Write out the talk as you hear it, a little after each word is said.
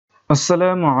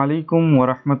আসসালামু আলাইকুম ওয়া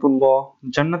রাহমাতুল্লাহ।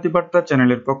 জান্নাতি বার্তা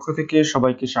চ্যানেলের পক্ষ থেকে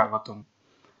সবাইকে স্বাগতম।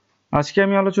 আজকে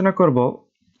আমি আলোচনা করব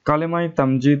কালেমায়ে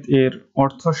তামজিদ এর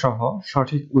অর্থ সহ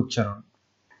সঠিক উচ্চারণ।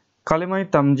 কালেমায়ে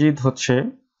তামজিদ হচ্ছে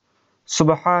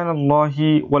সুবহানাল্লাহি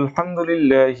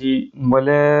ওয়ালহামদুলিল্লাহি ওয়া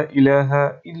লা ইলাহা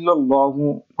ইল্লাল্লাহু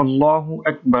আল্লাহু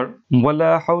আকবার ওয়া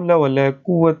লা হাওলা ওয়া লা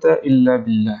কুওয়াতা ইল্লা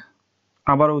বিল্লাহ।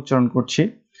 আবার উচ্চারণ করছি,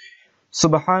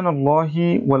 সুবহানাল্লাহি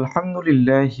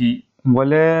ওয়ালহামদুলিল্লাহি ওয়া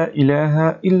লা ইলাহা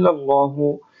ইল্লাল্লাহু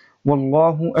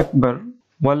ওয়াল্লাহু আকবার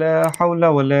ওয়া লা হাওলা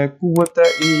ওয়া লা কুওয়াতা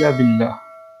ইল্লা বিল্লাহ।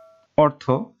 অর্থ: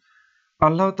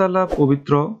 আল্লাহ তাআলা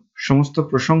পবিত্র, সমস্ত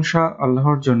প্রশংসা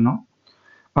আল্লাহর জন্য।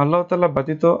 আল্লাহ তাআলা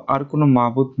ব্যতীত আর কোনো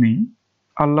মাবুদ নেই।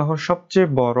 আল্লাহ সবচেয়ে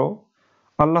বড়।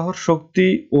 আল্লাহর শক্তি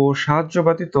ও সাহায্য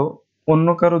ব্যতীত অন্য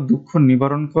কারো দুঃখ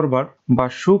নিবারণ করবার বা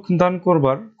সুখ দান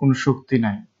করবার কোনো শক্তি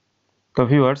নাই। তো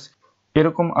ভিউয়ার্স,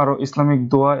 এরকম আরো ইসলামিক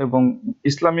দোয়া এবং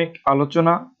ইসলামিক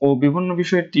আলোচনা ও বিভিন্ন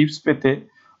বিষয়ে টিপস পেতে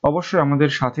অবশ্যই আমাদের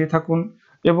সাথেই থাকুন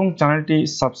এবং চ্যানেলটি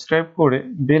সাবস্ক্রাইব করে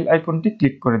বেল আইকনটি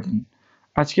ক্লিক করে দিন।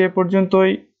 আজকে এ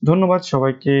পর্যন্তই। ধন্যবাদ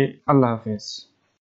সবাইকে। আল্লাহ হাফেজ।